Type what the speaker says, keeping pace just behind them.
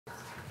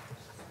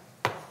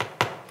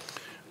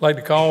I'd like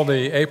to call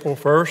the April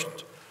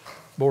 1st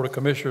Board of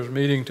Commissioners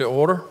meeting to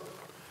order.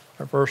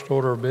 Our first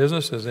order of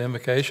business is the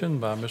invocation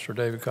by Mr.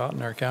 David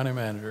Cotton, our County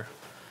Manager.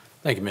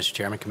 Thank you, Mr.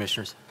 Chairman,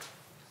 Commissioners.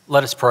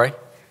 Let us pray.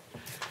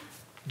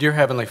 Dear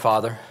Heavenly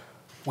Father,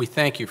 we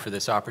thank you for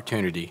this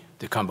opportunity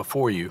to come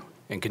before you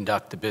and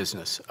conduct the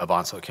business of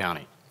Onslow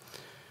County.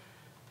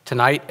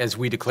 Tonight, as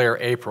we declare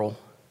April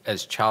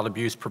as Child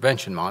Abuse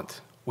Prevention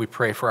Month, we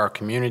pray for our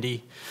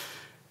community.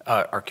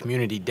 Our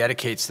community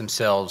dedicates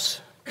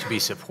themselves to be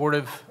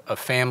supportive of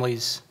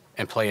families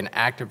and play an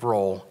active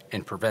role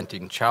in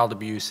preventing child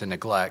abuse and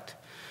neglect,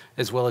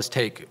 as well as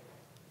take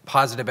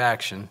positive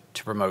action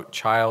to promote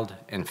child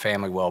and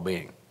family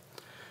well-being.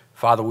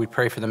 Father, we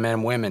pray for the men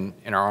and women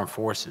in our armed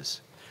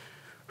forces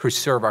who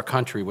serve our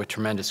country with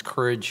tremendous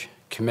courage,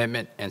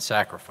 commitment, and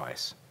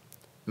sacrifice.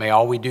 May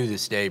all we do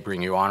this day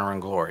bring you honor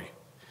and glory.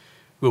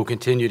 We will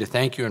continue to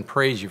thank you and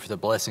praise you for the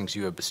blessings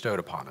you have bestowed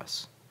upon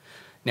us.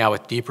 Now,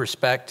 with deep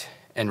respect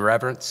and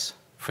reverence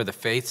for the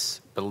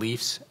faiths,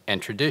 beliefs, and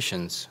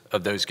traditions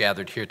of those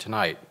gathered here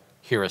tonight,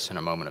 hear us in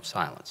a moment of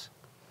silence.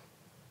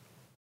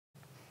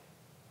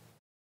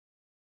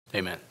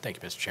 Amen. Thank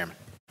you, Mr. Chairman.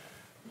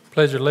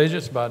 Pledge of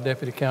allegiance by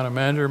Deputy County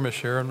Manager, Ms.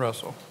 Sharon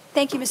Russell.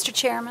 Thank you, Mr.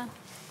 Chairman.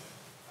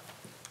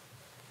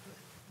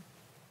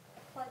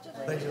 Pledge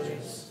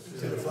allegiance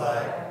to the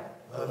flag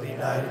of the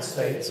United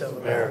States of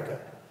America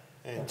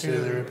and to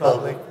the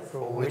republic for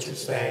which it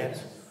stands,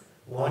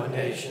 one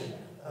nation,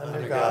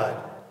 under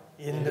God,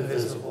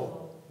 indivisible,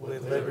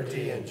 with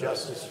liberty and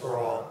justice for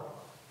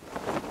all.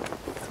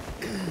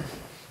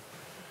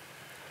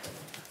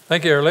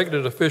 Thank you. Our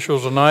elected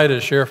officials tonight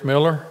is Sheriff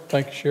Miller.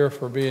 Thank you, Sheriff,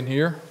 for being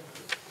here.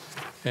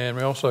 And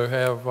we also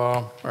have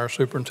our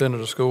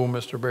superintendent of school,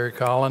 Mr. Barry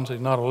Collins.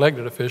 He's not an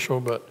elected official,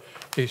 but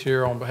he's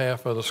here on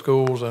behalf of the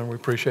schools, and we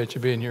appreciate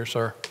you being here,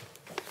 sir.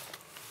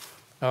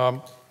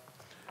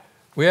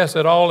 We ask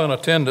that all in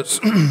attendance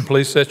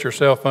please set your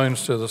cell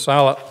phones to the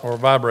silent or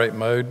vibrate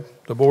mode.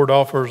 The board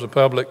offers the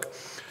public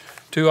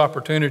 2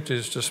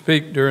 opportunities to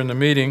speak during the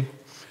meeting.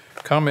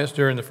 Comments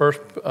during the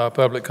first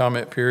public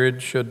comment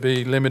period should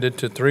be limited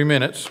to 3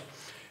 minutes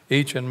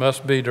each and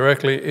must be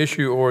directly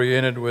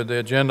issue-oriented with the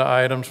agenda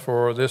items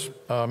for this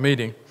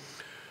meeting.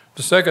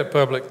 The second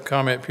public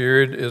comment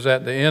period is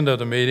at the end of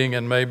the meeting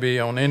and may be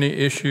on any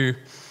issue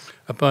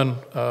upon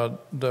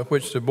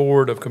which the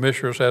Board of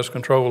Commissioners has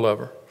control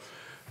over.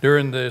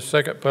 During the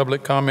second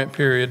public comment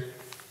period,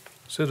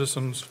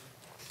 citizens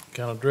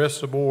can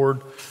address the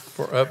board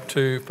for up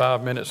to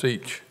 5 minutes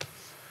each.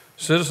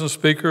 Citizen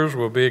speakers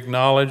will be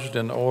acknowledged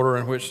in the order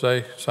in which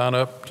they sign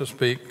up to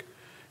speak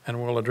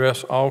and will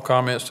address all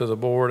comments to the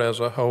board as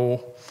a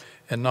whole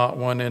and not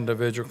one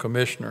individual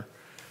commissioner.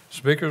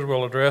 Speakers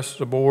will address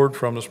the board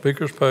from the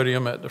speaker's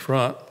podium at the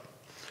front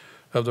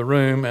of the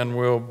room and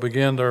will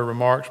begin their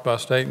remarks by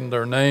stating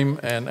their name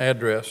and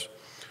address.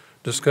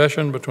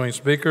 Discussion between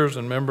speakers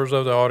and members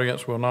of the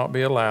audience will not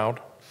be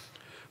allowed.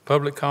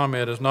 Public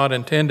comment is not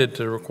intended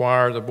to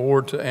require the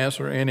board to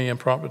answer any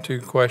impromptu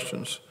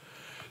questions.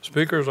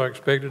 Speakers are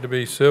expected to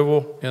be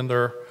civil in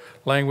their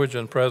language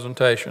and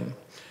presentation.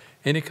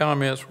 Any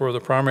comments where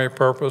the primary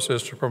purpose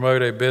is to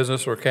promote a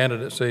business or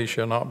candidacy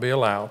shall not be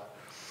allowed.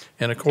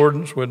 In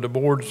accordance with the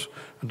board's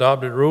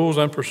adopted rules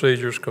and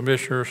procedures,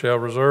 commissioners shall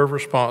reserve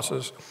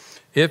responses,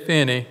 if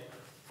any,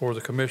 for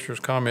the commissioner's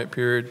comment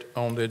period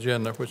on the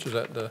agenda, which is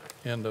at the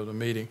end of the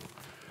meeting.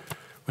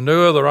 With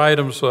no other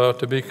items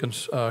to be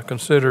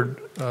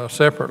considered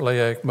separately,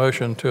 a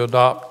motion to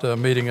adopt the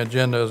meeting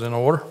agenda is in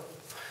order.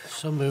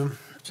 So moved.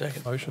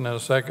 Second. Motion and a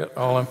second.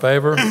 All in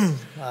favor? Aye.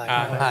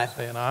 Aye.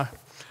 Saying aye.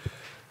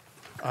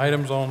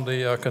 Items on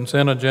the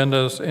consent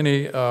agendas.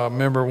 Any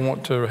member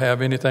want to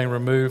have anything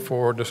removed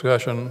for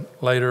discussion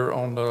later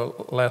on the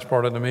last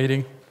part of the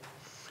meeting?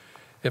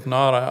 If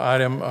not,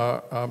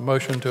 a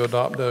motion to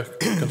adopt the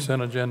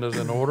consent agendas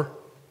in order.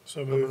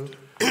 So moved.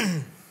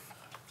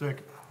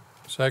 Second.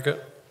 Second.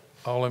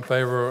 All in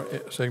favor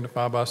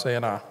signify by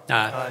saying aye.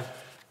 Aye.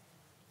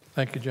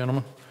 Thank you,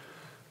 gentlemen.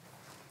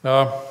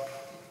 It's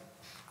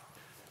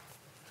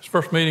the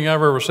first meeting I've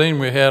ever seen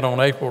we had on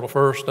April the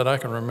 1st that I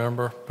can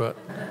remember, but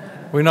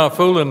we're not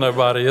fooling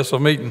nobody. It's a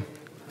meeting.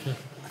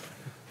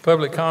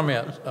 Public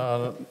comment,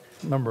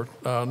 number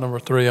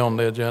 3 on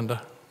the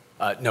agenda.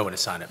 No one has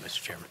signed up, Mr.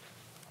 Chairman.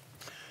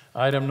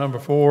 Item number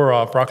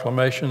 4,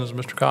 proclamations.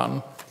 Mr.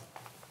 Cotton.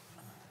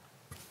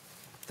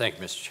 Thank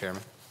you, Mr.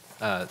 Chairman.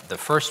 The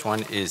first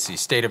one is the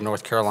State of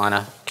North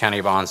Carolina, County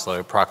of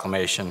Onslow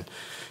proclamation,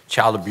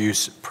 Child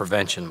Abuse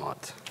Prevention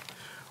Month.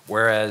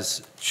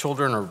 Whereas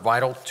children are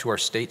vital to our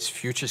state's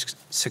future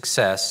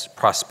success,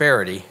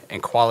 prosperity,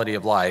 and quality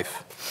of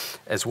life,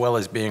 as well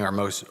as being our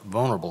most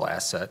vulnerable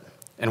asset,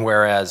 and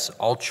whereas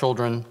all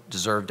children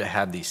deserve to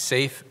have the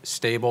safe,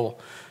 stable,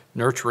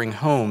 nurturing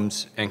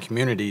homes and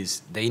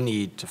communities they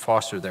need to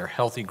foster their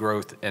healthy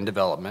growth and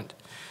development,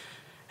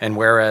 and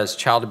whereas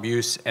child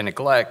abuse and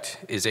neglect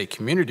is a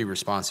community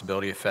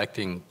responsibility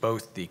affecting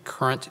both the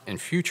current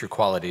and future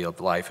quality of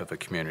life of a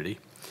community,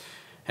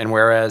 and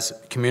whereas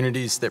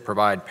communities that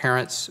provide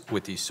parents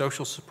with the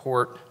social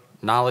support,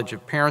 knowledge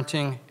of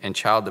parenting and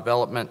child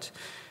development,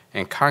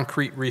 and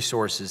concrete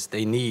resources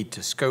they need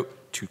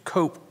to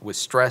cope with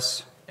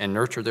stress and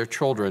nurture their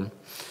children,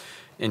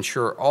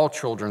 ensure all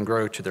children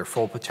grow to their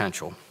full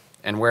potential.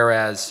 And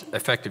whereas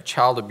effective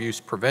child abuse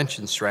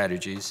prevention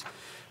strategies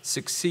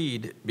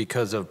succeed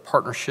because of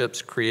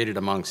partnerships created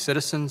among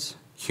citizens,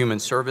 human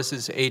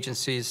services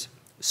agencies,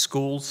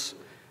 schools,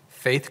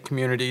 faith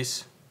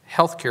communities,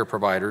 healthcare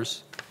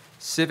providers,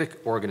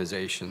 civic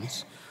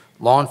organizations,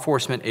 law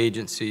enforcement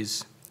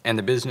agencies, and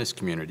the business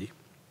community.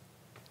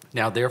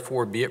 Now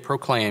therefore be it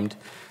proclaimed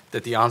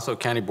that the Onslow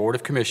County Board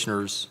of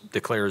Commissioners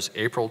declares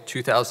April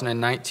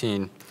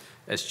 2019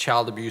 as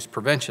Child Abuse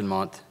Prevention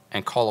Month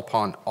and call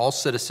upon all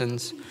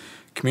citizens,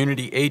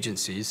 community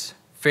agencies,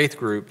 faith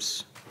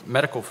groups,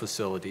 medical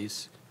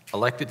facilities,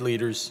 elected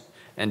leaders,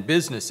 and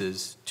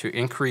businesses to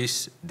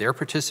increase their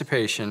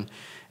participation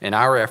in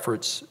our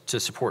efforts to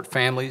support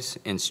families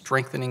in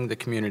strengthening the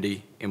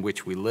community in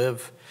which we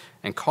live,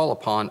 and call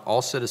upon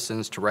all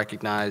citizens to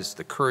recognize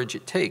the courage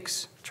it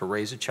takes to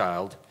raise a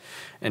child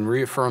and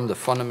reaffirm the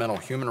fundamental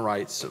human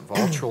rights of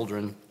all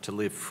children to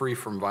live free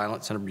from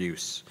violence and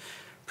abuse,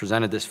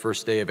 presented this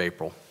first day of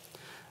April.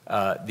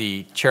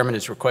 The chairman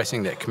is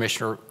requesting that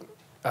Commissioner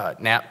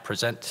Knapp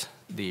present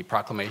the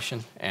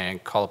proclamation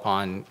and call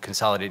upon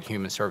Consolidated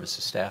Human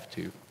Services staff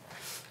to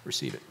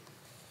receive it.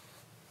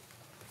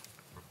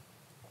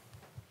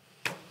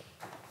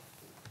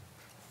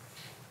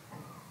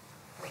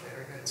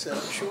 So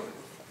short.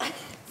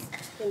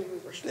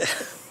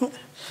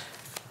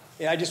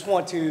 Yeah, I just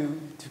want to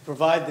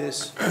provide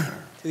this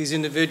to these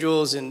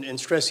individuals and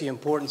stress the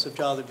importance of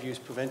Child Abuse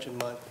Prevention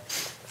Month.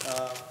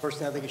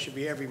 Personally, I think it should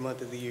be every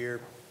month of the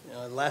year.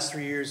 The last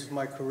 3 years of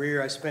my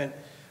career, I spent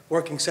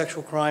working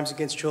sexual crimes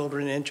against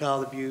children and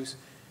child abuse,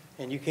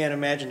 and you can't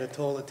imagine the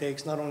toll it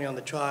takes not only on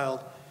the child,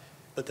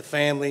 but the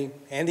family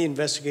and the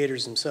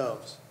investigators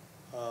themselves.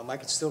 I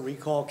can still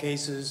recall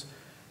cases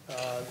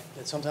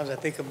that sometimes I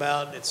think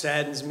about. It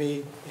saddens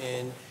me,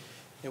 and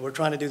we're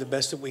trying to do the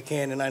best that we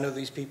can, and I know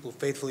these people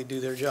faithfully do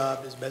their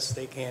job as best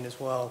they can as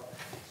well.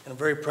 And I'm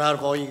very proud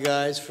of all you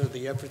guys for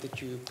the effort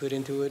that you put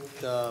into it.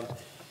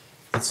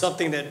 It's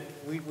something that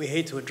we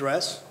hate to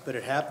address, but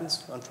it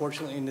happens,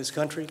 unfortunately, in this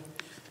country.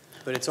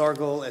 But it's our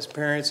goal as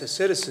parents, as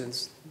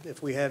citizens,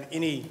 if we have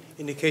any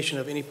indication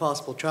of any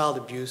possible child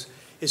abuse,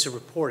 is to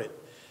report it,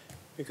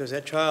 because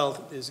that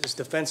child is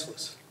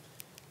defenseless.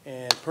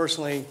 And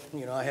personally,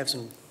 I have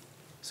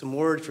some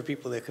words for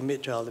people that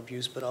commit child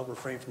abuse, but I'll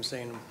refrain from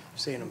saying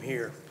them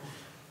here.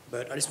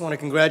 But I just want to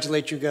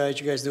congratulate you guys.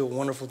 You guys do a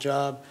wonderful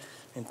job,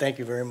 and thank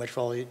you very much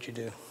for all that you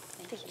do.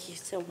 Thank you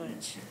so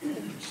much.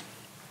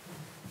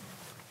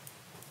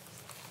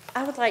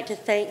 I would like to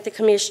thank the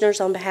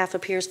commissioners on behalf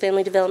of Pierce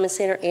Family Development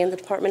Center and the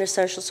Department of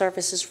Social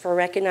Services for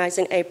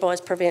recognizing April as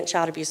Prevent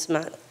Child Abuse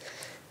Month.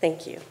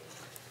 Thank you.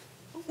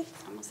 I'm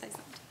gonna say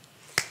something.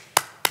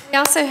 We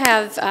also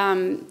have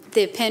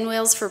the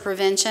pinwheels for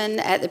prevention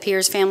at the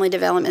Pierce Family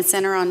Development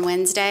Center on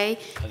Wednesday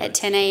at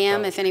 10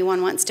 a.m. If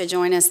anyone wants to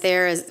join us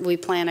there, as we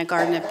plan a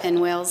garden of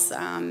pinwheels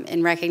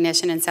in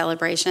recognition and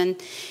celebration.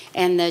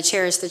 And the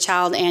Cherish the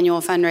Child annual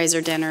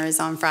fundraiser dinner is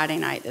on Friday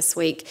night this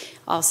week,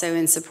 also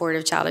in support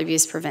of child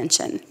abuse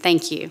prevention.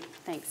 Thank you.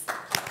 Thanks.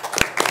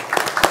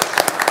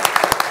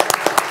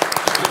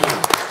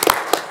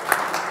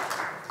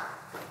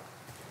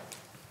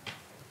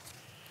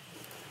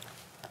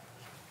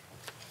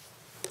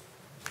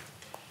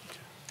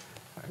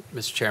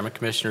 Mr. Chairman,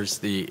 Commissioners,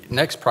 the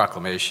next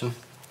proclamation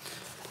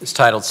is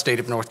titled State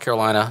of North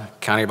Carolina,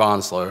 County of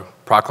Onslow,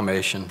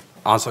 Proclamation,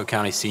 Onslow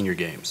County Senior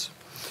Games.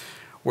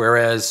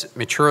 Whereas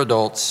mature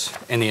adults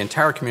and the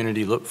entire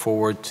community look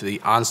forward to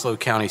the Onslow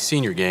County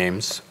Senior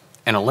Games,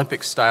 an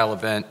Olympic-style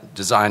event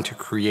designed to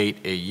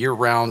create a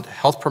year-round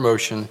health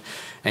promotion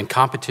and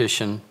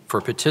competition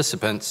for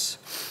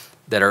participants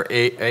that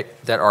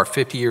are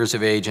 50 years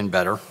of age and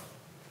better.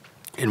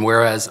 And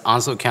whereas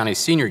Onslow County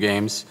Senior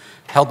Games,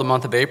 held the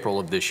month of April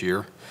of this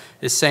year,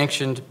 is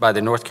sanctioned by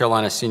the North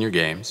Carolina Senior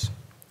Games.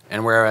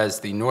 And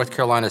whereas the North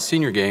Carolina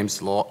Senior Games,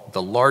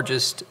 the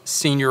largest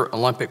senior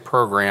Olympic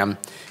program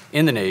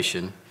in the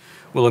nation,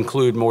 will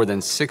include more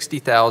than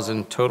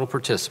 60,000 total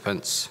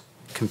participants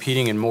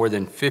competing in more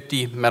than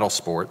 50 medal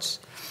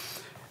sports.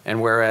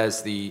 And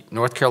whereas the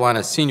North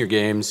Carolina Senior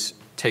Games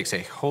takes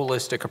a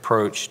holistic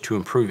approach to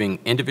improving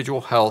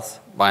individual health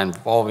by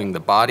involving the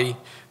body,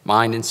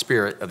 mind, and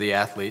spirit of the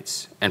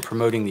athletes and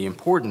promoting the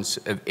importance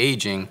of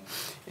aging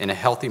in a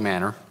healthy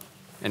manner.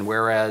 And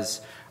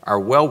whereas our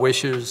well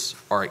wishes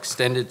are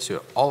extended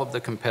to all of the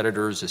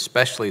competitors,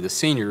 especially the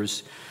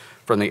seniors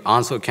from the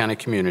Onslow County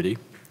community,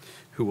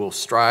 who will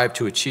strive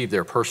to achieve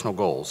their personal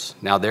goals.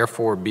 Now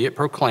therefore be it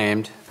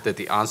proclaimed that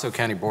the Onslow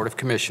County Board of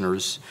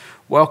Commissioners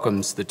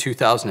welcomes the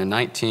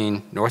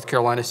 2019 North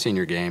Carolina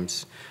Senior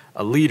Games,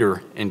 a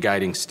leader in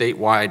guiding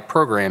statewide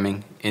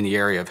programming in the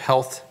area of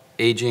health,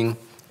 aging,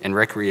 and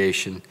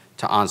recreation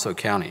to Onslow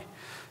County.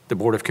 The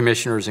Board of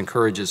Commissioners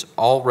encourages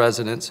all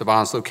residents of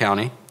Onslow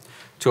County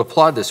to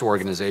applaud this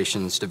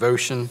organization's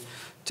devotion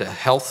to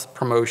health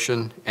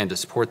promotion and to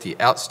support the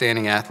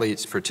outstanding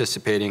athletes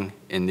participating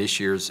in this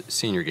year's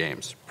senior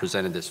games,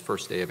 presented this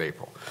first day of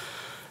April.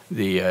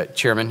 The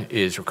chairman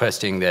is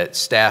requesting that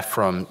staff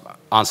from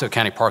Onslow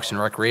County Parks and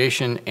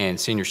Recreation and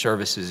Senior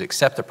Services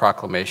accept the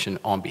proclamation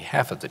on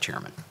behalf of the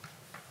chairman.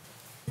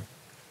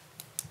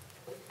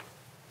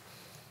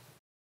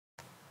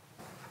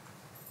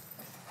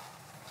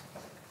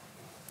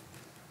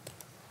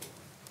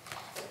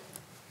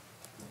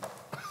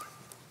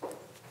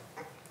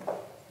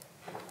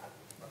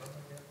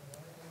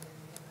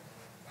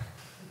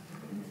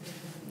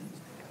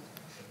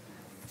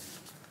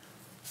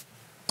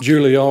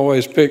 Julie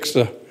always picks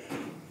the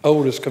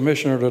oldest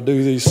commissioner to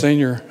do these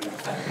senior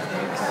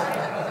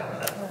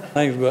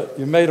things, but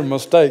you made a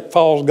mistake.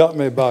 Paul's got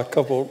me by a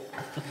couple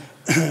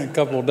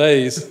of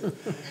days.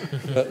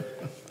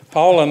 But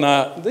Paul and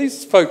I,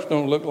 these folks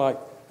don't look like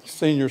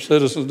senior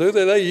citizens, do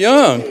they? They're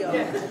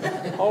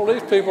young. All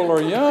these people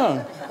are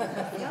young.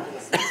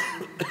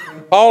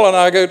 Paul and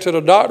I go to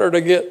the doctor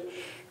to get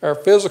our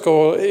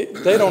physical.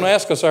 They don't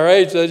ask us our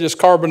age, they just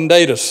carbon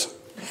date us.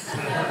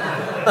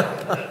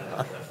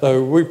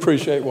 So we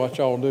appreciate what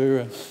y'all do,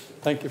 and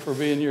thank you for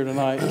being here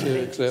tonight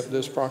to accept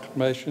this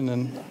proclamation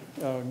and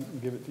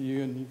give it to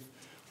you. And you're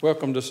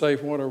welcome to say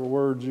whatever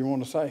words you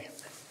want to say.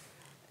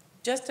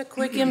 Just a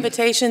quick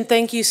invitation.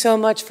 Thank you so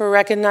much for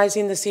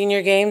recognizing the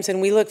senior games,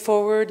 and we look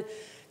forward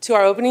to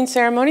our opening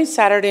ceremony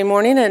Saturday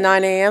morning at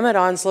 9 a.m. at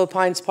Onslow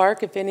Pines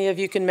Park, if any of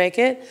you can make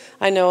it.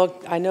 I know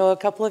a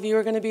couple of you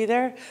are going to be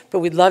there, but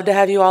we'd love to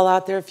have you all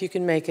out there if you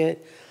can make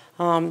it.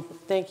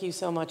 Thank you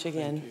so much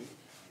again.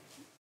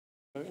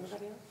 Anybody else?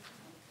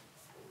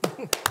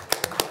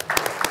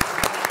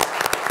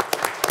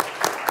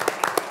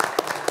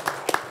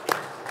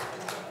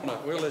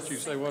 We'll let you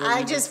say whatever.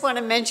 I just want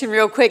to mention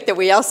real quick that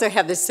we also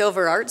have the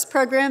Silver Arts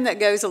program that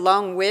goes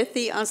along with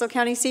the Onslow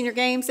County Senior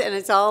Games, and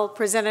it's all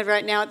presented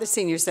right now at the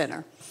Senior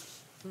Center.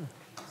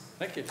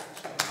 Thank you.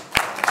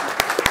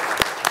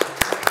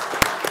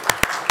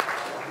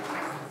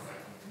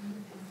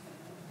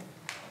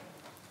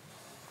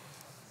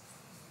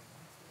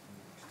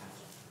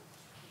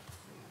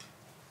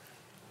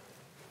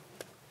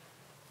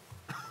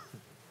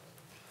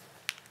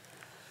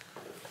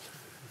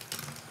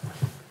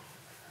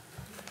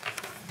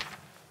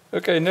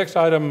 Okay, next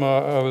item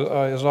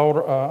is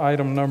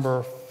item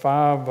number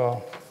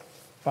 5,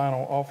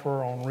 final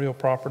offer on real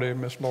property.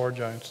 Ms. Laura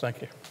Jones,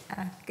 thank you.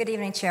 Good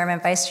evening,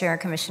 Chairman, Vice Chair,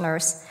 and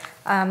Commissioners.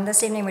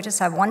 This evening we just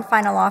have one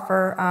final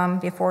offer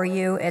before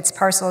you. It's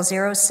parcel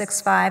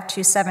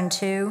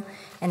 065272,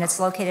 and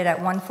it's located at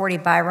 140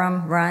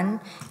 Byram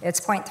Run. It's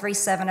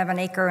 0.37 of an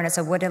acre, and it's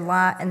a wooded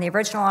lot, and the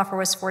original offer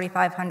was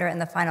 $4,500,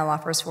 and the final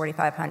offer is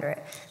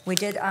 $4,500. We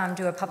did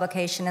do a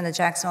publication in the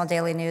Jacksonville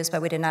Daily News,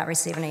 but we did not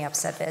receive any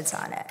upset bids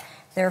on it.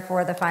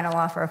 Therefore, the final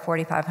offer of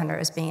 $4,500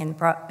 is being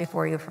brought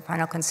before you for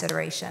final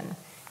consideration.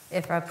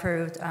 If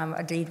approved,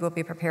 a deed will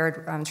be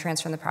prepared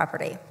transferring the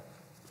property.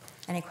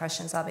 Any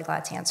questions, I'll be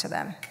glad to answer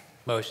them.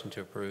 Motion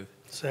to approve.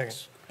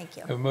 Second. Thank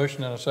you. Have a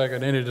motion and a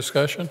second. Any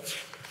discussion?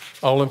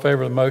 All in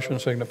favor of the motion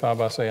signify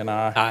by saying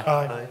aye.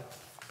 Aye.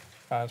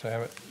 Ayes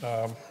have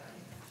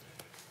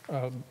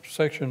it.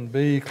 Section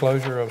B,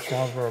 closure of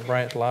Swansboro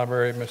Branch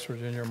Library. Ms.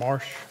 Virginia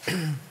Marsh.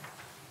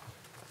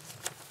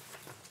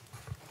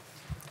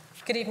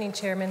 Good evening,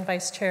 Chairman,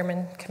 Vice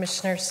Chairman,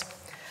 Commissioners.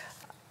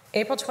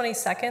 April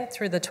 22nd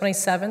through the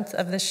 27th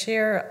of this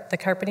year, the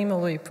carpeting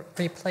will be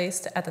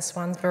replaced at the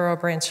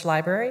Swansboro Branch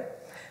Library.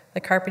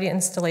 The carpeting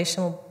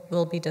installation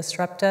will be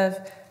disruptive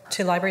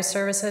to library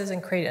services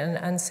and create an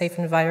unsafe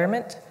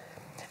environment.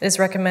 It is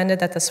recommended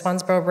that the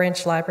Swansboro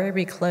Branch Library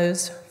be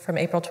closed from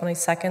April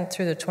 22nd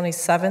through the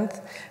 27th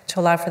to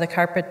allow for the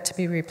carpet to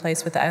be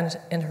replaced without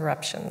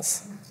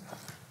interruptions.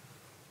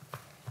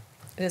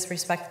 It is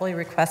respectfully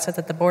requested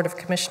that the Board of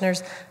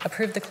Commissioners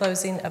approve the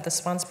closing of the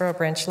Swansboro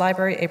Branch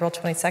Library April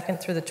 22nd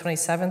through the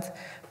 27th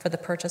for the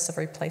purchase of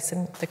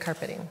replacing the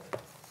carpeting.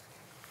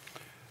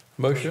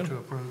 Motion to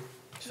approve.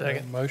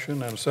 Second.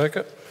 Motion and a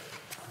second.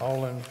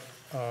 All in,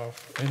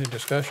 any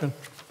discussion?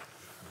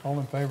 All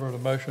in favor of the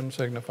motion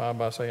signify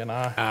by saying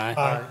aye.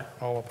 Aye.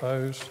 All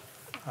opposed?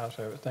 Ayes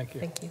have it. Thank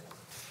you. Thank you.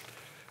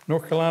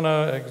 North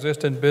Carolina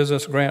existing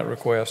business grant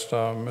request.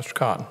 Mr.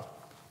 Cotton.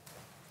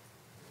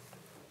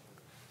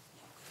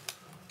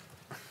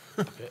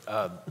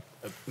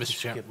 Mr.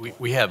 Chairman,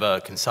 we have a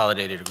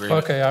consolidated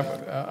agreement. Okay,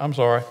 I'm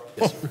sorry.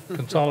 Yes,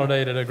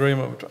 Consolidated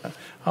agreement.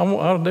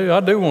 I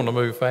do want to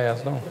move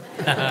fast, don't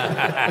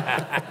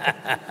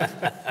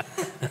I?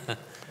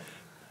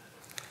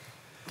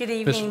 Good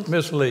evening.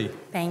 Miss Lee,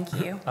 Thank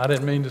you. I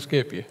didn't mean to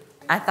skip you.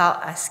 I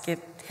thought I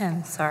skipped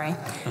him, sorry.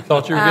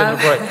 Thought you were getting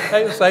a break.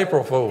 Hey, it's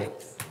April Fool.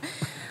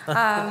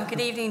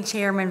 Good evening,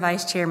 Chairman,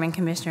 Vice Chairman,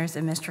 Commissioners,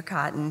 and Mr.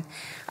 Cotton.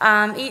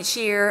 Each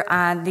year,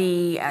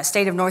 the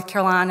state of North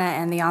Carolina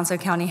and the Onslow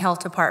County Health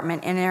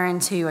Department enter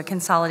into a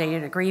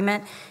consolidated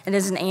agreement. It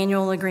is an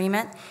annual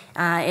agreement,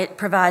 It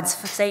provides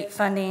state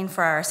funding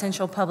for our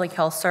essential public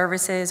health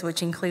services,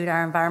 which include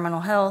our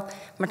environmental health,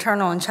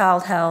 maternal and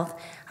child health,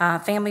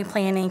 family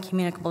planning,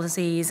 communicable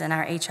disease, and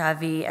our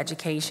HIV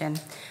education.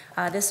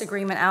 This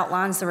agreement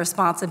outlines the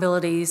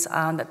responsibilities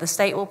that the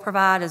state will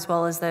provide as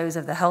well as those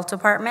of the health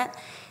department.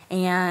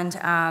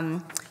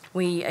 And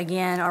we,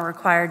 again, are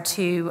required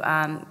to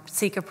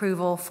seek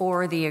approval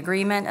for the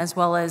agreement as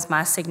well as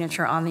my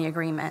signature on the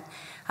agreement.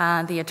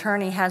 The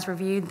attorney has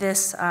reviewed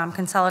this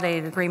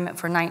consolidated agreement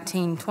for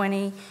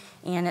 1920,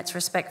 and it's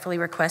respectfully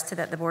requested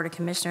that the Board of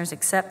Commissioners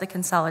accept the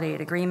consolidated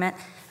agreement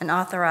and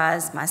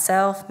authorize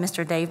myself,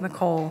 Mr. Dave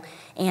McColl,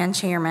 and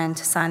Chairman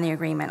to sign the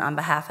agreement on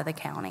behalf of the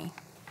county.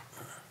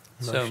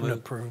 Motion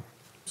approved.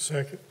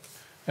 Second.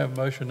 Have a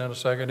motion and a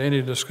second.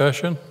 Any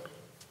discussion?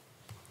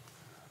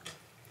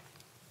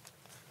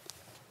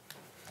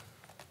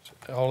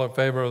 All in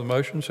favor of the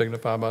motion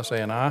signify by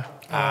saying aye.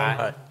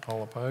 Aye.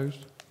 All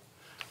opposed?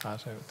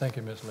 Ayes have it. Thank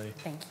you, Ms. Lee.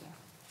 Thank you.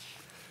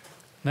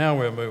 Now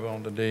we'll move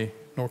on to D,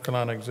 North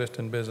Carolina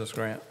Existing Business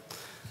Grant.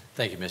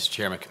 Thank you, Mr.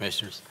 Chairman,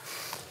 Commissioners.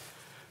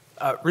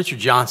 Richard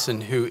Johnson,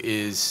 who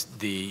is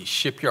the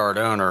shipyard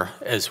owner,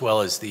 as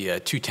well as the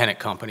two tenant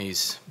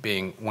companies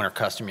being Winter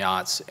Custom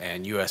Yachts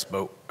and U.S.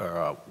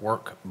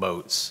 Work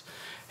Boats,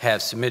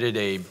 have submitted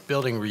a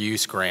building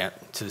reuse grant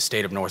to the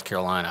state of North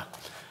Carolina.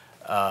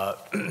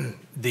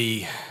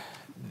 The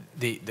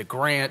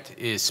grant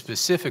is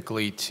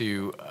specifically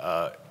to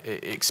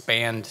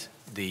expand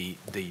the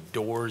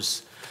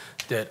doors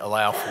that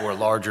allow for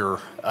larger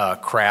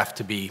craft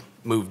to be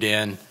moved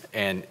in,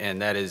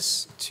 and that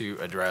is to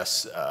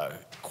address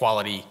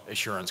quality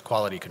assurance,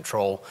 quality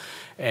control,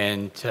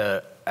 and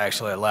to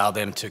actually allow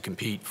them to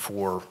compete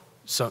for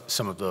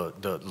some of the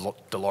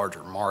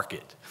larger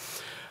market.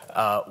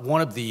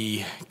 One of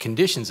the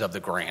conditions of the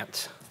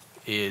grant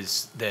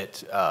is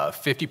that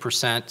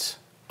 50%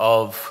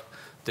 of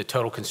the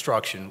total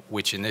construction,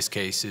 which in this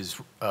case is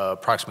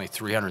approximately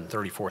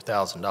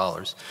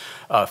 $334,000,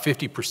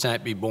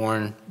 50% be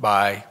borne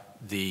by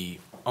the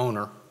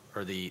owner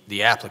or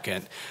the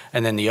applicant,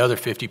 and then the other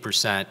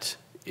 50%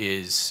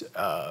 is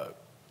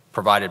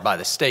provided by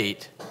the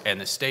state,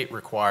 and the state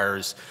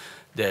requires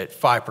that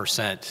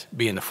 5%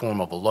 be in the form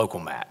of a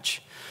local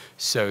match.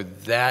 So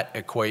that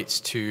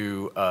equates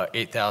to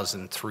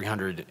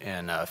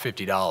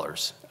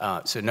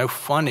 $8,350. So no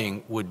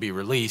funding would be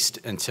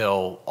released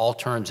until all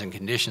terms and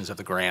conditions of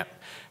the grant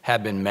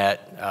have been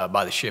met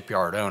by the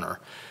shipyard owner.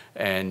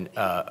 And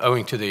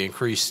owing to the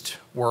increased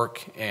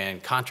work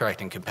and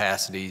contracting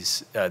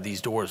capacities,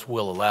 these doors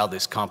will allow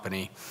this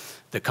company.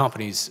 The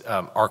companies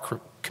are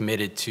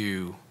committed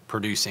to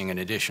producing an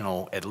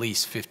additional at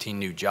least 15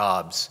 new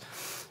jobs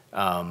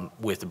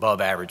with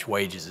above average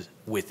wages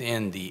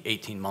within the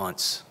 18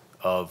 months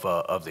of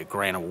the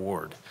grant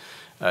award.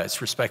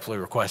 It's respectfully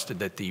requested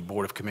that the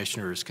Board of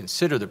Commissioners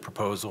consider the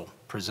proposal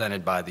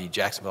presented by the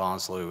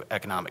Jacksonville-Onslow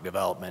Economic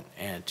Development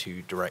and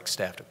to direct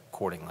staff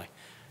accordingly.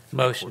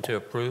 Motion to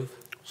approve.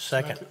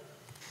 Second.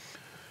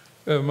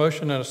 We have a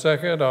motion and a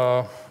second.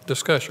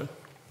 Discussion,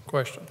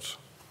 questions?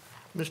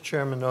 Mr.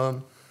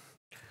 Chairman,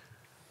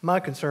 my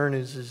concern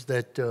is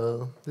that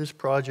this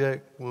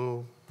project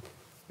will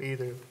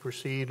either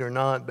proceed or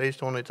not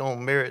based on its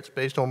own merits,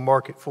 based on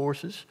market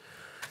forces,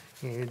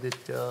 and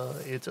that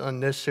it's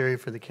unnecessary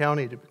for the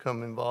county to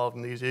become involved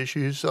in these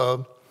issues.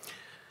 And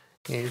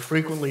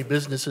frequently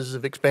businesses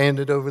have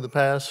expanded over the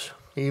past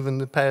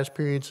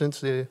period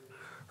since the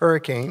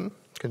hurricane.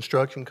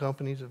 Construction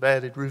companies have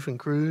added roofing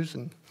crews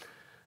and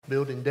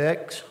building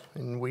decks,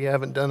 and we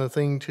haven't done a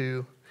thing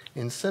to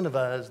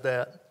incentivize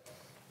that.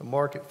 The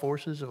market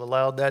forces have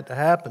allowed that to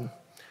happen.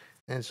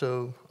 And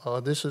so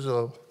this is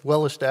a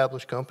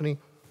well-established company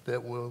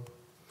that will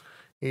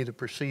either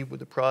proceed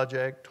with the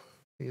project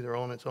either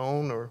on its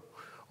own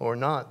or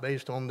not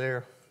based on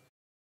their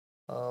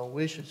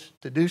wishes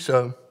to do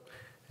so.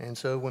 And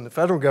so when the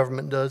federal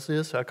government does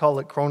this, I call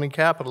it crony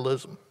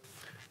capitalism.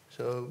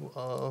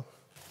 So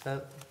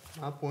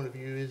my point of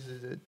view is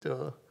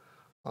that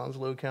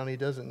Onslow County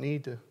doesn't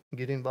need to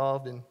get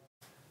involved in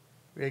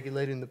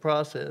regulating the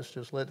process.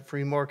 Just let the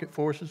free market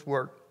forces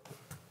work.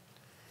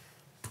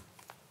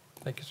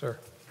 Thank you, sir.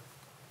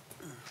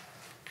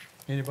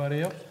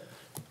 Anybody else?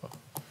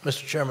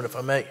 Mr. Chairman, if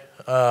I may,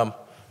 I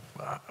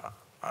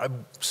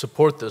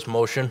support this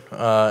motion,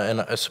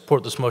 and I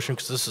support this motion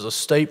because this is a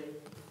state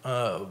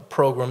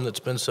program that's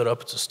been set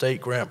up. It's a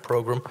state grant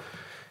program,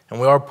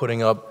 and we are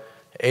putting up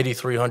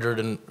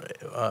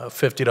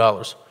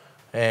 $8,350.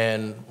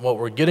 And what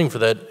we're getting for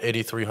that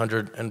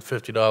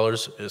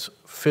 $8,350 is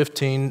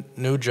 15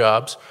 new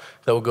jobs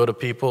that will go to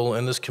people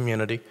in this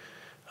community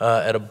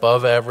at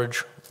above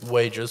average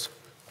wages,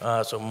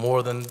 so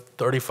more than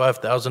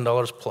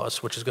 $35,000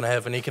 plus, which is going to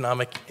have an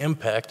economic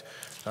impact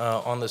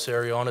on this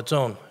area on its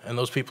own. And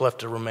those people have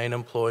to remain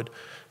employed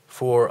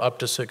for up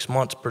to 6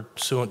 months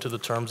pursuant to the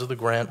terms of the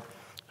grant.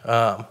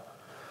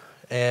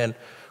 And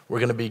we're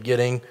going to be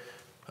getting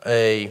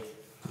a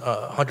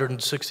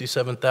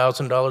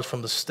 $167,000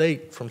 from the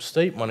state, from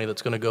state money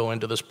that's going to go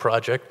into this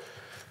project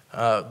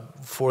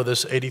for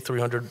this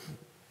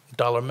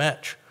 $8,300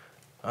 match.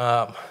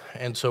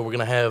 And so we're going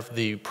to have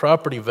the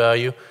property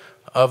value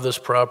of this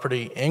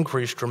property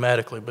increase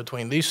dramatically.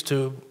 Between these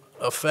two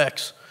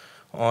effects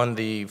on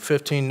the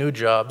 15 new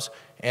jobs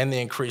and the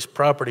increased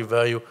property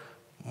value,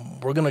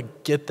 we're going to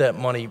get that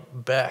money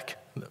back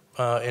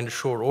in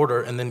short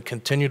order and then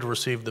continue to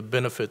receive the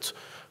benefits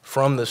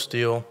from this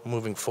deal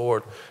moving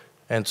forward.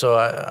 And so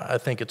I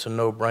think it's a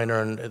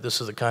no-brainer, and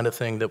this is the kind of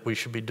thing that we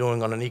should be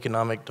doing on an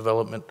economic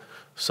development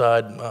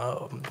side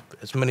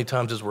as many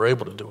times as we're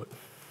able to do it.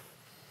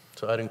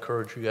 So I'd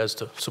encourage you guys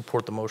to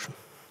support the motion.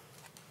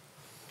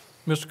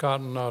 Mr.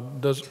 Cotton,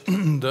 does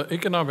the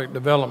economic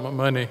development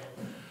money,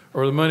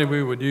 or the money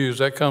we would use,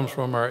 that comes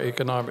from our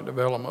economic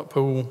development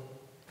pool?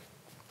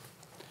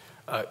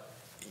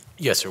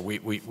 Yes, sir.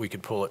 We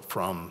could pull it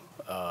from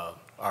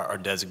our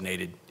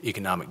designated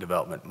economic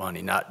development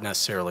money, not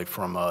necessarily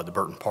from the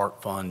Burton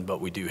Park Fund,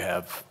 but we do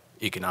have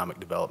economic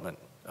development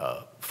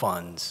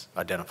funds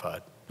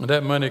identified. And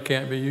that money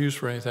can't be used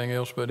for anything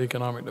else but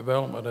economic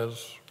development,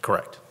 as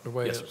correct. The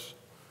way yes, it's.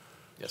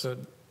 Yes. So it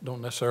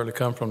don't necessarily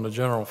come from the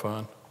general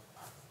fund.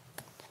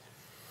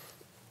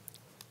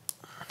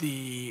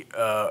 The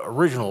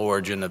original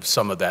origin of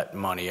some of that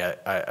money,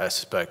 I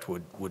suspect,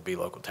 would be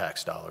local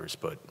tax dollars,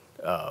 but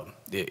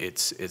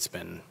it's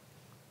been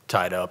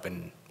tied up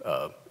and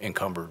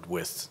encumbered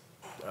with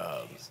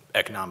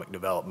economic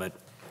development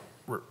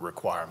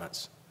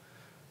requirements.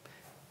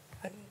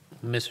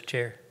 Mr.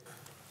 Chair,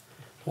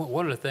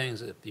 one of the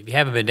things, if you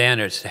haven't been down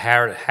there, it's the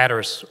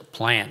Hatteras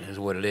plant is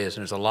what it is,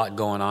 and there's a lot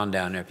going on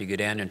down there if you go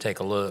down there and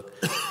take a look.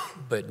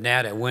 But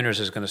now that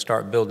Winters is going to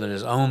start building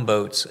his own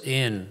boats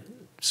in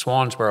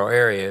Swansboro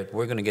area,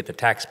 we're going to get the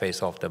tax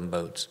base off them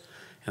boats.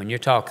 And when you're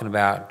talking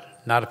about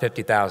not a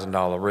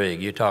 $50,000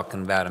 rig, you're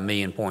talking about $1.5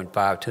 million,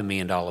 $2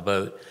 million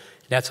boat.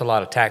 That's a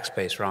lot of tax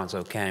base for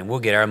Onslow County. We'll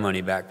get our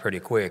money back pretty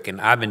quick. And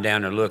I've been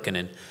down there looking,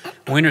 and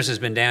Winters has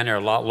been down there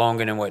a lot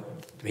longer than what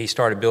he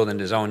started building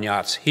his own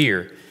yachts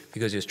here,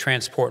 because he was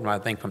transporting them, I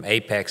think, from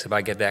Apex, if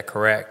I get that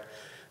correct,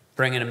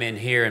 bringing them in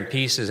here in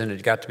pieces, and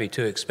it got to be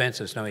too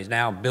expensive. So he's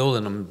now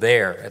building them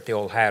there at the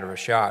old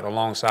Hatteras yacht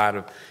alongside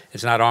of,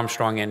 it's not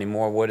Armstrong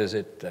anymore. What is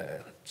it?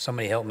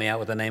 Somebody help me out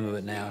with the name of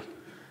it now.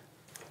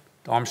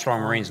 Armstrong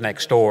Marine's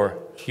next door.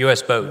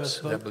 U.S.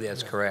 Boats. I believe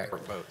that's correct.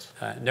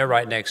 They're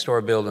right next door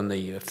building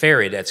the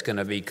ferry that's going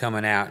to be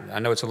coming out. I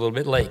know it's a little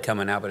bit late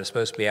coming out, but it's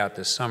supposed to be out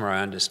this summer,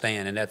 I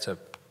understand, and that's a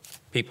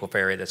people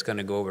ferry that's going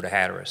to go over to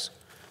Hatteras.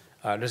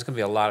 There's going to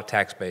be a lot of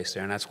tax base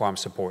there, and that's why I'm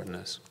supporting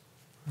this.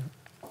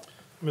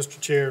 Mr.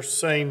 Chair,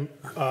 same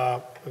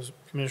as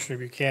Commissioner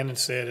Buchanan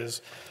said,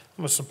 is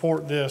I'm going to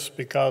support this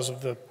because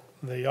of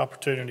the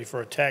opportunity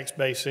for a tax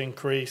base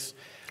increase.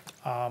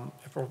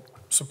 If we're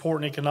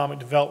supporting economic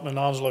development in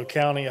Onslow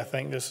County, I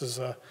think this is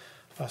a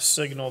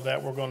signal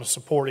that we're going to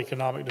support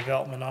economic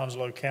development in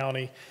Onslow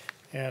County,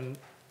 and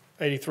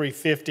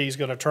 8350 is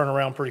going to turn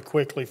around pretty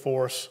quickly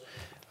for us.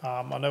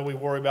 I know we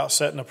worry about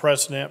setting a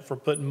precedent for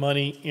putting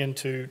money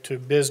into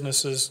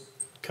businesses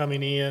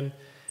coming in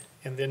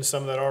and then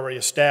some that are already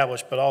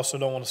established, but also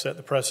don't want to set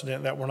the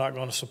precedent that we're not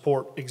going to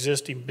support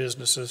existing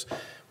businesses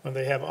when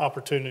they have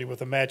opportunity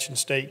with a matching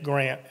state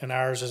grant, and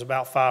ours is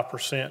about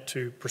 5%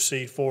 to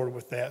proceed forward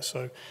with that.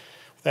 So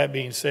with that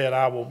being said,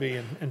 I will be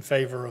in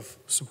favor of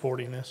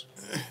supporting this.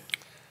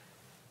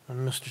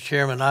 And Mr.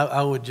 Chairman,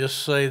 I would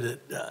just say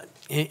that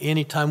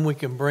anytime we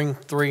can bring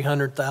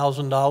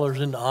 $300,000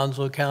 into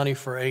Onslow County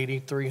for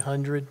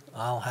 $8,300,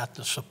 I'll have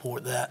to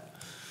support that.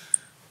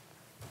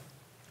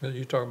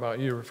 You talking about,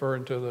 you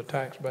referring to the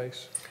tax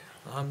base,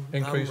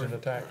 increasing the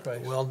tax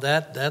base? Well,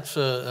 that's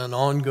an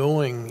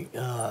ongoing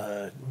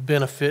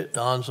benefit to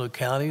Onslow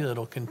County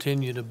that'll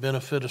continue to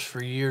benefit us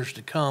for years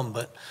to come.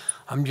 But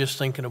I'm just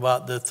thinking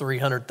about the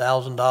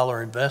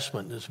 $300,000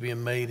 investment that's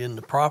being made in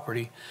the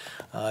property.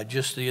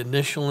 Just the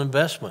initial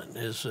investment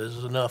is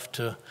enough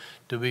to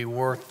be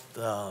worth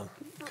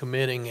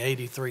committing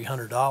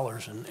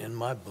 $8,300 in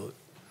my book.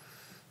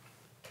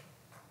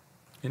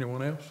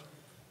 Anyone else?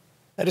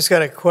 I just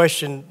got a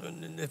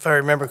question. If I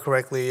remember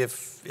correctly,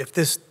 if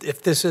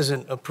this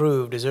isn't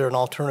approved, is there an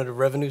alternative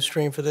revenue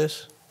stream for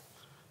this?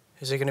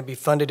 Is it going to be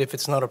funded if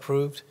it's not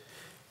approved?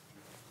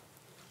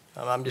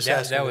 I'm just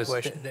asking the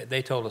question.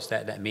 They told us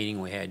that meeting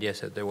we had,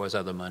 yes, that there was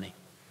other money.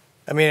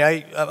 I mean,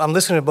 I'm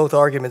listening to both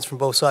arguments from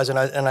both sides, and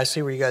I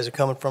see where you guys are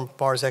coming from as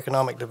far as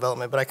economic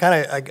development. But I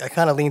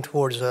kind of lean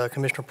towards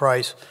Commissioner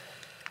Price,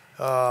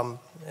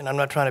 and I'm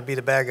not trying to be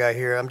the bad guy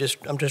here. I'm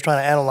just trying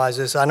to analyze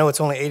this. I know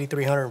it's only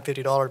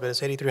 $8,350, but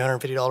it's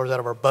 $8,350 out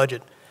of our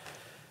budget,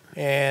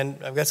 and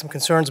I've got some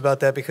concerns about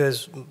that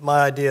because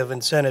my idea of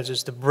incentives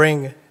is to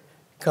bring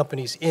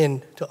companies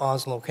in to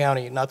Onslow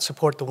County, not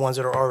support the ones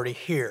that are already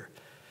here.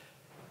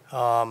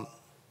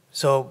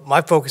 So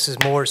my focus is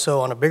more so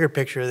on a bigger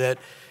picture that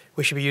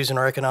we should be using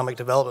our economic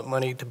development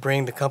money to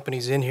bring the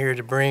companies in here,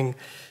 to bring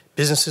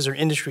businesses or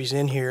industries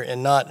in here,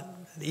 and not,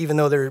 even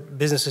though there are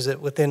businesses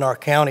that within our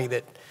county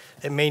that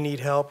may need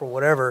help or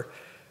whatever.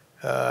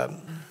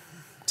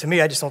 To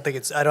me, I just don't think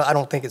it's, I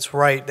don't think it's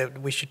right that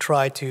we should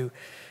try to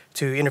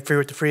interfere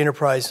with the free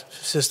enterprise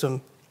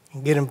system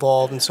and get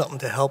involved in something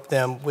to help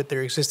them with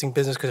their existing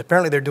business, because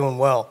apparently they're doing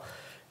well.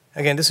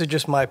 Again, this is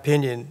just my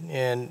opinion,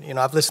 and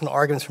I've listened to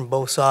arguments from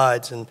both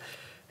sides, and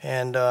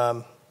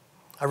I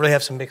really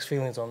have some mixed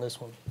feelings on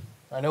this one.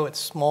 I know it's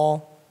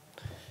small,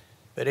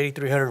 but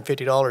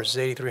 $8,350 is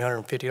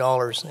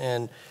 $8,350,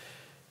 and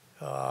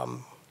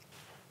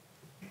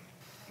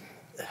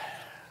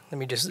let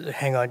me just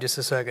hang on just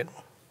a second.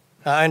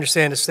 I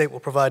understand the state will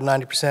provide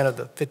 90% of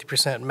the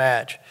 50%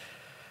 match,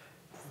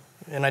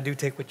 and I do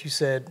take what you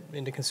said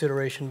into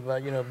consideration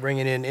about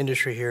bringing in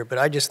industry here. But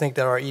I just think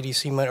that our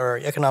EDC money, or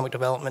economic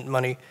development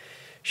money,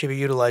 should be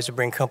utilized to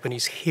bring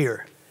companies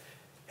here,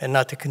 and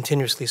not to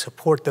continuously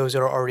support those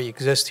that already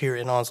exist here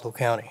in Onslow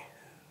County.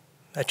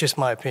 That's just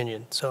my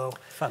opinion. So,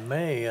 if I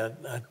may,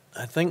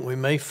 I think we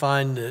may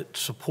find that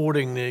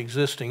supporting the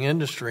existing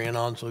industry in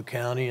Onslow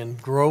County and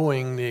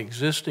growing the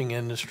existing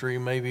industry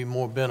may be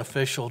more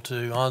beneficial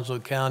to Onslow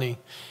County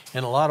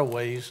in a lot of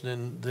ways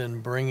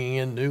than bringing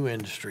in new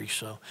industry.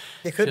 So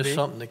it could just be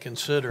something to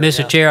consider.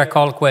 Mr. Chair, I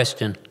call a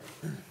question.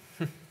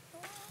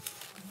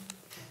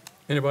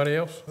 Anybody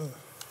else?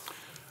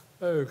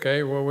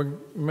 Okay, well, we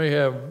may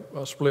have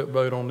a split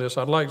vote on this.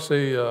 I'd like to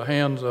see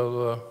hands of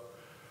the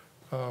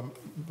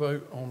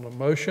vote on the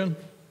motion.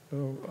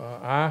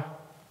 Aye.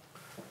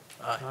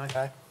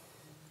 Aye.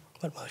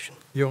 What motion?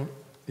 You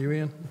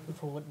in?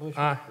 For what motion?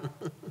 Aye.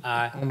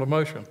 Aye. On the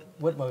motion.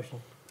 What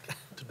motion?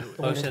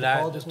 Motion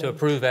to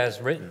approve as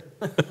written.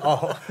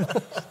 Oh,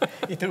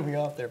 you threw me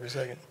off there for a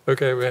second.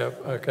 Okay, we have,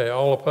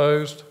 all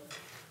opposed?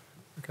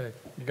 Okay,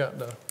 you got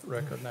the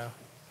record now.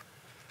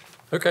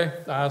 Okay,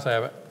 the ayes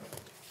have it.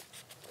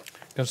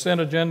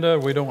 Consent agenda,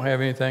 we don't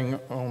have anything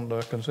on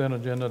the consent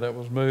agenda that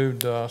was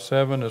moved.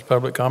 7 is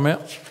public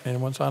comments.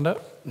 Anyone signed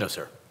up? No,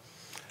 sir.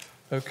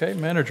 Okay,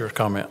 manager's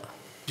comment.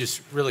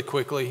 Just really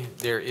quickly,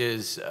 there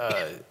is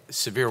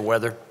severe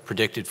weather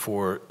predicted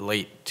for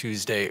late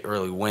Tuesday,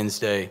 early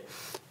Wednesday.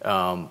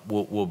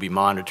 We'll be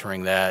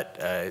monitoring that.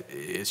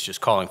 It's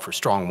just calling for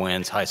strong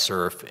winds, high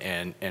surf,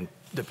 and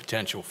the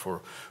potential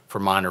for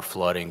minor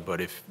flooding. But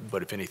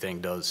if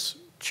anything does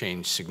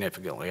change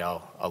significantly,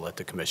 I'll let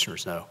the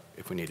commissioners know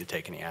if we need to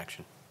take any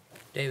action.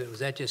 David, was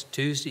that just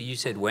Tuesday? You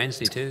said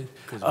Wednesday too?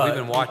 Because we've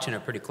been watching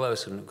it pretty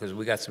close because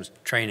we got some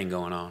training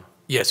going on.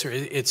 Yes, sir.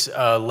 It's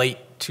late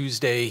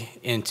Tuesday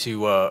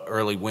into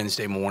early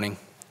Wednesday morning,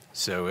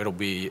 so it'll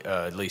be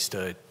at least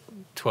a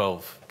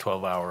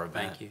 12-hour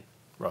event. Thank you.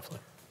 Roughly.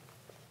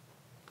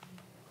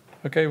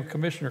 Okay,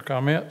 commissioner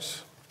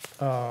comments.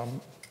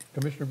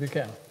 Commissioner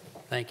Buchanan.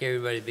 Thank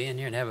everybody for being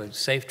here and have a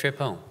safe trip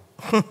home.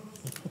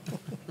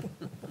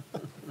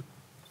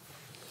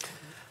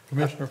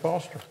 Commissioner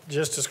Foster.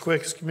 Just as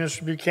quick as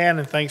Commissioner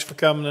Buchanan, thanks for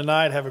coming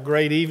tonight. Have a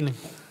great evening.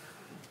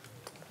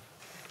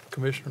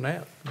 Commissioner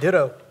Knapp.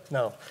 Ditto.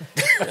 No.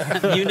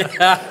 You know.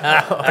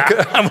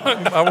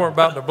 I weren't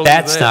about to believe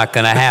That's that. not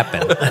going to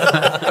happen.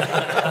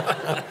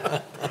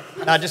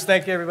 I just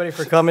thank everybody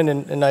for coming,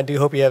 and I do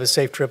hope you have a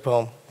safe trip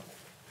home.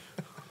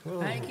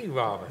 Thank you,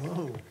 Robert.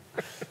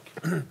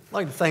 I'd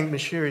like to thank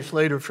Ms. Sherry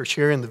Slater for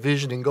sharing the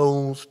vision and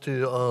goals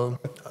to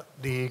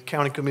the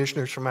county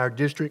commissioners from our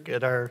district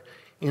at our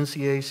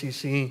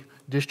NCACC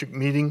district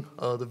meeting,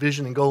 the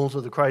vision and goals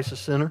of the Crisis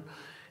Center,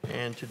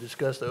 and to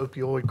discuss the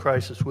opioid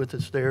crisis with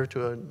us there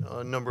to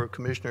a number of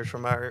commissioners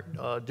from our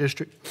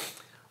district.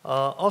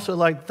 Also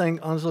like to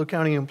thank Onslow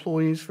County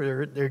employees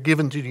for their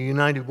giving to the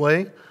United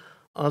Way.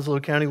 Onslow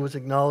County was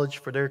acknowledged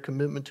for their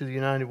commitment to the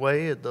United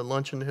Way at the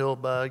luncheon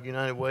held by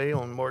United Way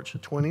on March the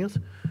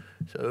 20th.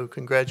 So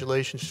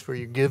congratulations for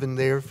your giving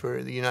there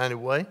for the United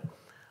Way.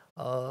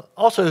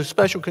 Also,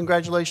 special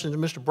congratulations to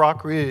Mr.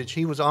 Brock Ridge.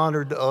 He was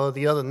honored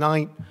the other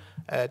night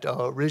at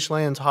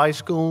Ridgelands High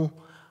School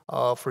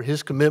for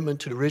his commitment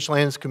to the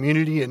Ridgelands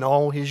community and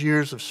all his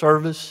years of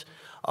service.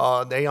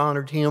 They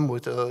honored him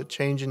with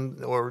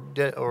changing or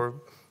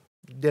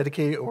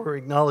dedicate or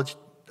acknowledged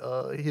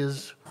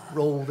his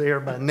role there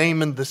by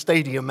naming the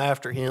stadium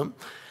after him.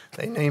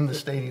 They named the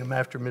stadium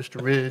after Mr.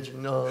 Ridge,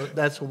 and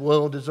that's a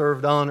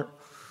well-deserved honor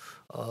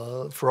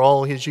for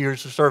all his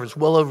years of service,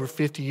 well over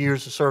 50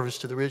 years of service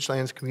to the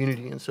Ridgelands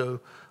community, and so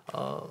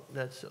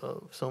that's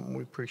something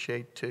we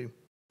appreciate too.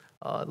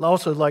 I'd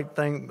also like to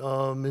thank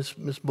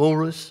Ms.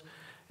 Bulris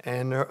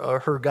and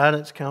her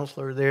guidance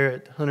counselor there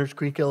at Hunters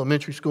Creek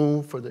Elementary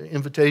School for the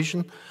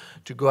invitation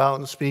to go out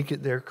and speak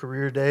at their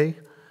career day,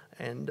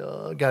 and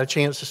got a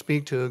chance to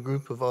speak to a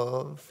group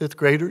of fifth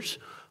graders,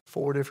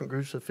 4 different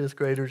groups of fifth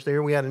graders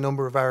there. We had a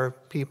number of our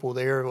people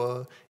there,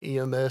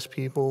 EMS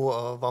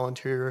people,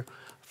 volunteer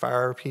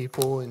fire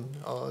people, and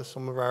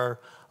some of our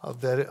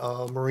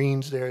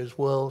Marines there as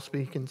well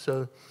speaking.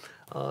 So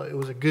it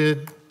was a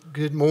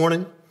good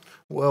morning,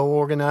 well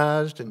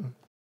organized, and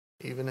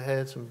even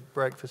had some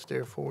breakfast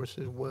there for us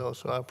as well.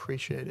 So I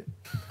appreciate it.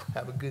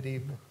 Have a good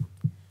evening.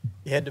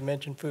 You had to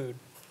mention food.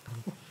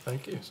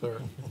 Thank you, sir.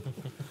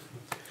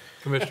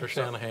 Commissioner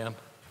Shanahan.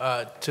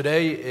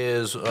 Today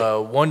is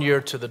 1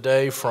 year to the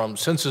day from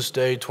Census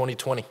Day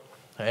 2020.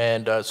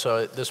 And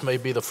so this may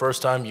be the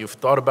first time you've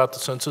thought about the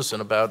census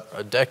in about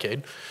a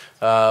decade.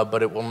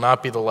 but it will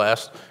not be the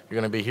last.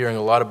 You're going to be hearing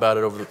a lot about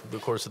it over the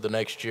course of the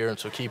next year, and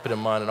so keep it in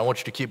mind. And I want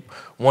you to keep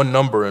one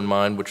number in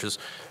mind, which is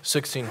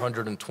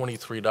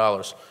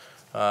 $1,623,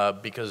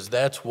 because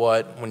that's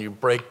what, when you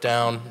break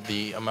down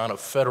the amount of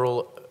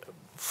federal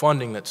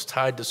funding that's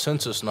tied to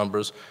census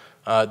numbers,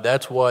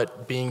 that's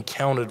what being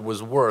counted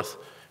was worth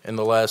in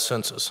the last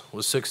census,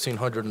 was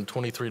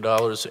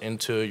 $1,623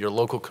 into your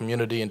local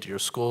community, into your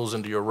schools,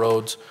 into your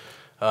roads,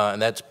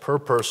 and that's per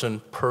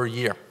person per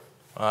year.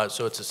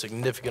 So it's a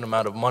significant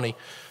amount of money.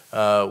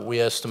 We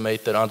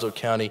estimate that Onslow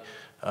County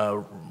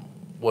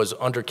was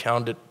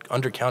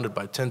undercounted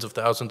by tens of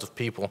thousands of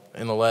people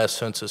in the last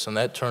census, and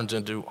that turns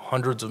into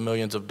hundreds of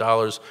millions of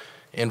dollars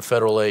in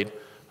federal aid.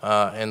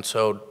 And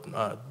so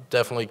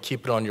definitely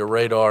keep it on your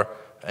radar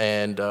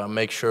and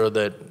make sure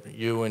that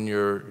you and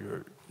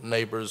your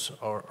neighbors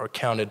are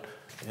counted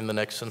in the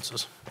next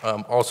census.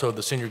 Also,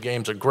 the senior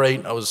games are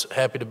great. I was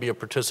happy to be a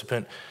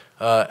participant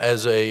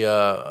as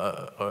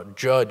a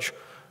judge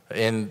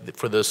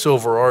for the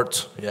Silver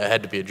Arts. Yeah, I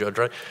had to be a judge,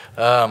 right?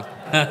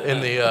 In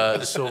the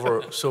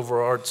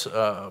Silver Arts,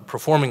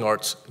 Performing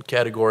Arts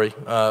category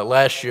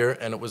last year,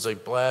 and it was a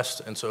blast.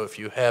 And so if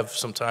you have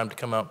some time to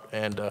come out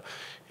and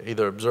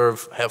either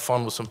observe, have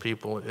fun with some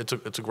people, it's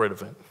a great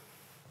event.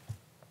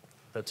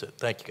 That's it.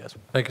 Thank you, guys.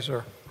 Thank you,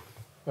 sir.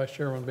 Vice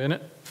Chairman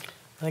Bennett.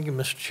 Thank you,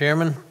 Mr.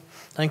 Chairman.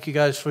 Thank you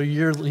guys for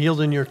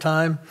yielding your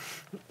time.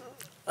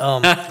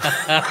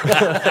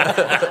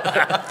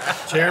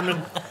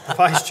 Chairman,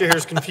 Vice Chair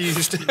is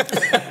confused.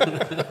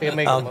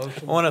 I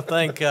want to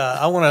thank,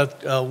 I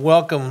want to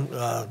welcome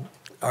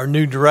our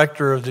new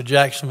director of the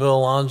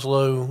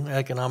Jacksonville-Onslow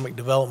Economic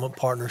Development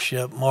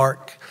Partnership,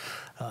 Mark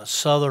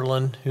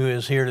Sutherland, who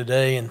is here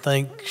today, and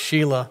thank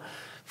Sheila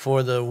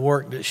for the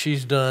work that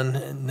she's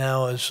done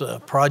now as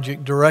a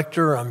project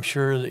director. I'm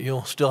sure that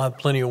you'll still have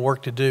plenty of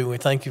work to do. We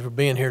thank you for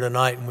being here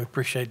tonight, and we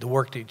appreciate the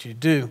work that you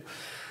do.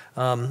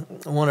 I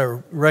want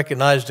to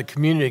recognize the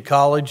community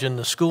college and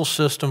the school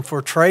system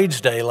for Trades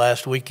Day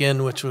last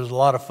weekend, which was a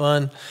lot of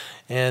fun.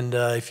 And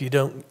if you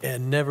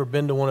had never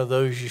been to one of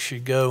those, you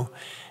should go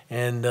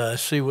and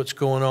see what's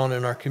going on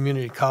in our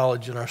community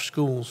college and our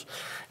schools.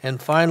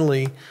 And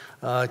finally,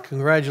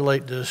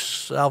 congratulate the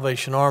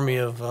Salvation Army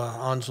of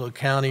Onslow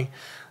County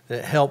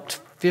that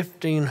helped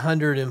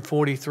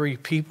 1,543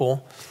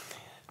 people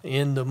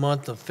in the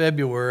month of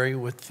February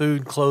with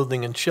food,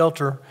 clothing, and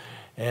shelter,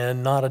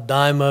 and not a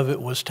dime of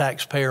it was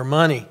taxpayer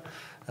money.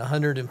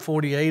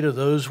 148 of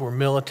those were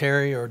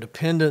military or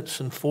dependents,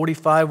 and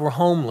 45 were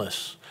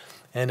homeless.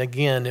 And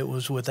again, it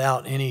was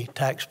without any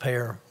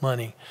taxpayer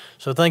money.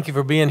 So thank you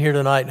for being here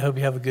tonight, and hope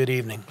you have a good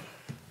evening.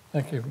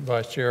 Thank you,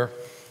 Vice Chair.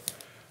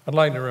 I'd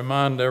like to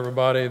remind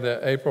everybody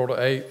that April the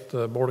 8th,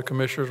 the Board of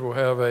Commissioners will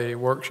have a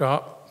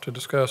workshop to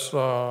discuss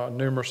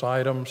numerous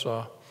items,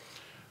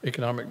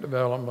 economic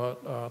development.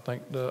 I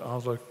think the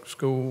Onslow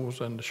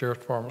schools and the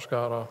Sheriff's Department's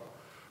got a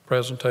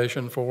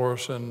presentation for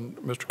us, and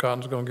Mr.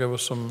 Cotton's going to give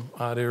us some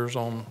ideas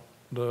on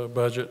the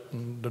budget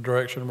and the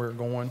direction we're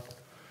going.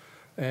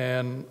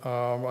 And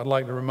I'd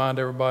like to remind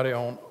everybody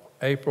on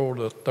April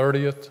the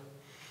 30th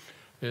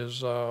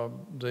is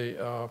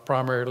the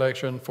primary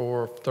election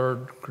for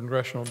 3rd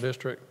Congressional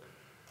District.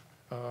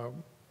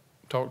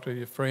 Talk to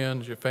your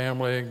friends, your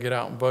family, and get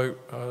out and vote.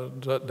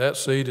 That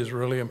seat is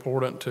really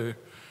important to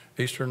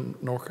Eastern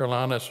North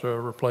Carolina. It's a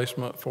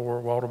replacement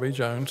for Walter B.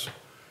 Jones,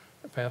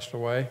 that passed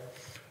away.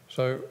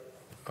 So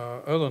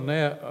other than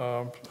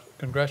that,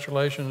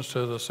 congratulations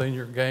to the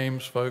senior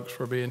games folks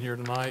for being here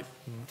tonight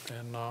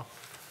and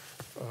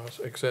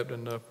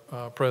accepting the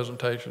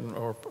presentation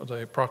or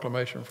the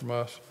proclamation from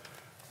us.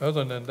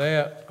 Other than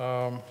that,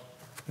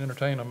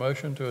 entertain a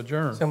motion to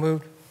adjourn. So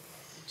moved.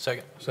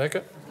 Second.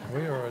 Second?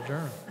 We are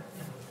adjourned.